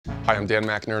Hi, I'm Dan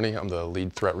McInerney. I'm the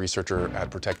lead threat researcher at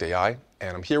Protect AI,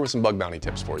 and I'm here with some bug bounty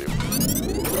tips for you.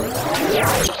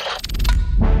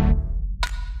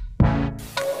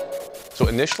 So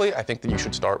initially, I think that you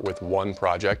should start with one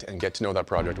project and get to know that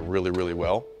project really, really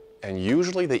well. And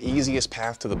usually the easiest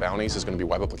path to the bounties is going to be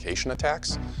web application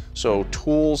attacks. So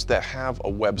tools that have a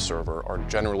web server are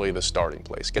generally the starting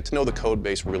place. Get to know the code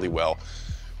base really well.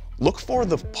 Look for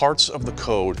the parts of the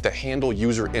code that handle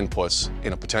user inputs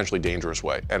in a potentially dangerous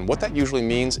way. And what that usually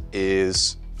means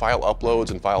is file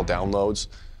uploads and file downloads.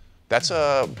 That's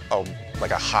like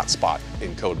a hot spot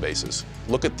in code bases.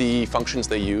 Look at the functions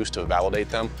they use to validate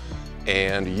them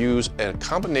and use a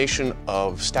combination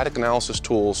of static analysis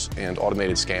tools and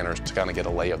automated scanners to kind of get a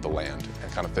lay of the land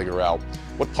and kind of figure out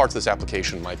what parts of this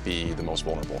application might be the most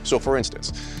vulnerable. So for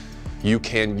instance, you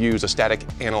can use a static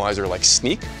analyzer like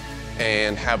Sneak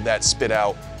and have that spit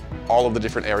out all of the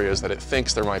different areas that it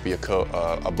thinks there might be a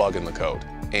bug in the code.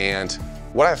 And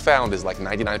what I've found is like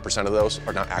 99% of those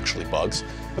are not actually bugs,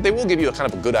 but they will give you a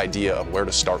kind of a good idea of where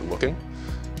to start looking.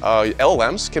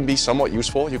 LLMs can be somewhat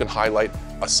useful. You can highlight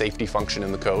a safety function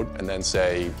in the code and then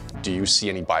say, do you see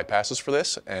any bypasses for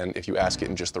this? And if you ask it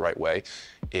in just the right way,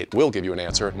 it will give you an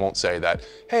answer. It won't say that,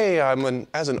 hey,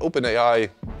 as an OpenAI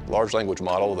large language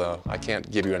model, I can't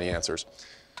give you any answers.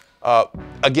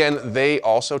 Again, they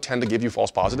also tend to give you false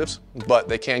positives, but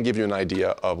they can give you an idea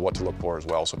of what to look for as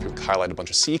well. So if you highlight a bunch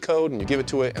of C code and you give it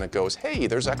to it and it goes, hey,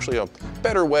 there's actually a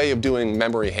better way of doing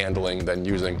memory handling than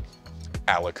using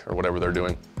ALEC or whatever they're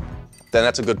doing, then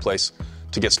that's a good place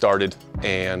to get started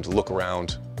and look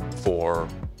around for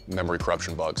memory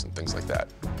corruption bugs and things like that.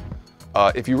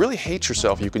 If you really hate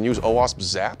yourself, you can use OWASP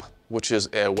Zap, which is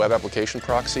a web application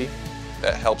proxy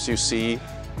that helps you see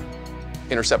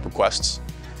intercept requests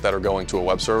that are going to a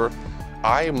web server.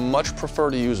 I much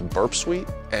prefer to use Burp Suite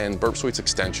and Burp Suite's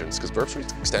extensions, because Burp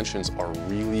Suite's extensions are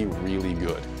really, really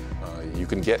good. You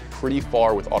can get pretty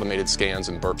far with automated scans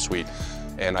in Burp Suite,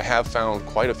 and I have found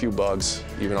quite a few bugs,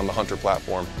 even on the huntr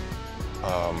platform,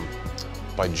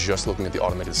 by just looking at the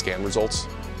automated scan results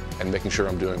and making sure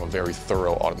I'm doing a very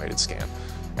thorough automated scan.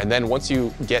 And then once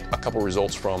you get a couple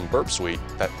results from Burp Suite,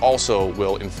 that also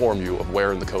will inform you of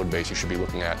where in the code base you should be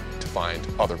looking at to find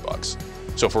other bugs.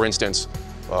 So for instance,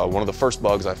 one of the first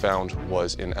bugs I found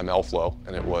was in ML flow,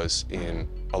 and it was in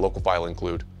a local file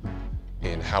include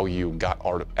in how you got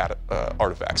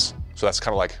artifacts. So that's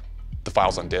kind of like the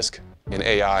files on disk. In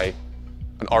AI,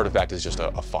 an artifact is just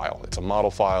a file. It's a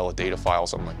model file, a data file,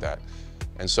 something like that.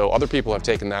 And so other people have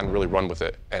taken that and really run with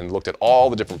it and looked at all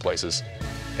the different places,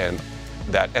 and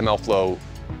that ML flow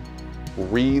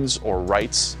reads or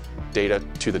writes data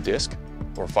to the disk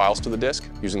or files to the disk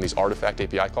using these artifact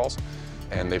API calls.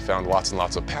 And they found lots and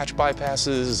lots of patch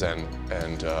bypasses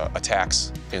and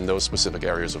attacks in those specific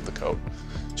areas of the code.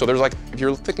 So there's like, if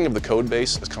you're thinking of the code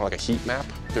base as kind of like a heat map,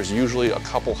 there's usually a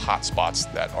couple hot spots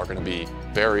that are going to be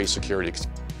very security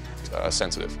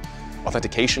sensitive.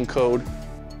 Authentication code,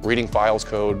 reading files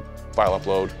code, file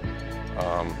upload,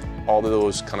 all of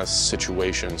those kind of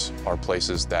situations are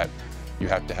places that you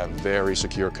have to have very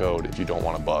secure code if you don't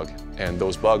want a bug. And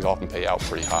those bugs often pay out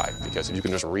pretty high, because if you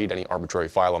can just read any arbitrary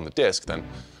file on the disk, then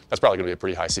that's probably going to be a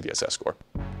pretty high CVSS score.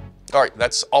 All right,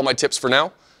 that's all my tips for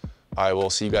now. I will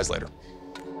see you guys later.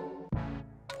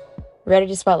 Ready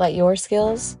to spotlight your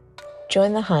skills?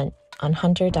 Join the hunt on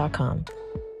huntr.com.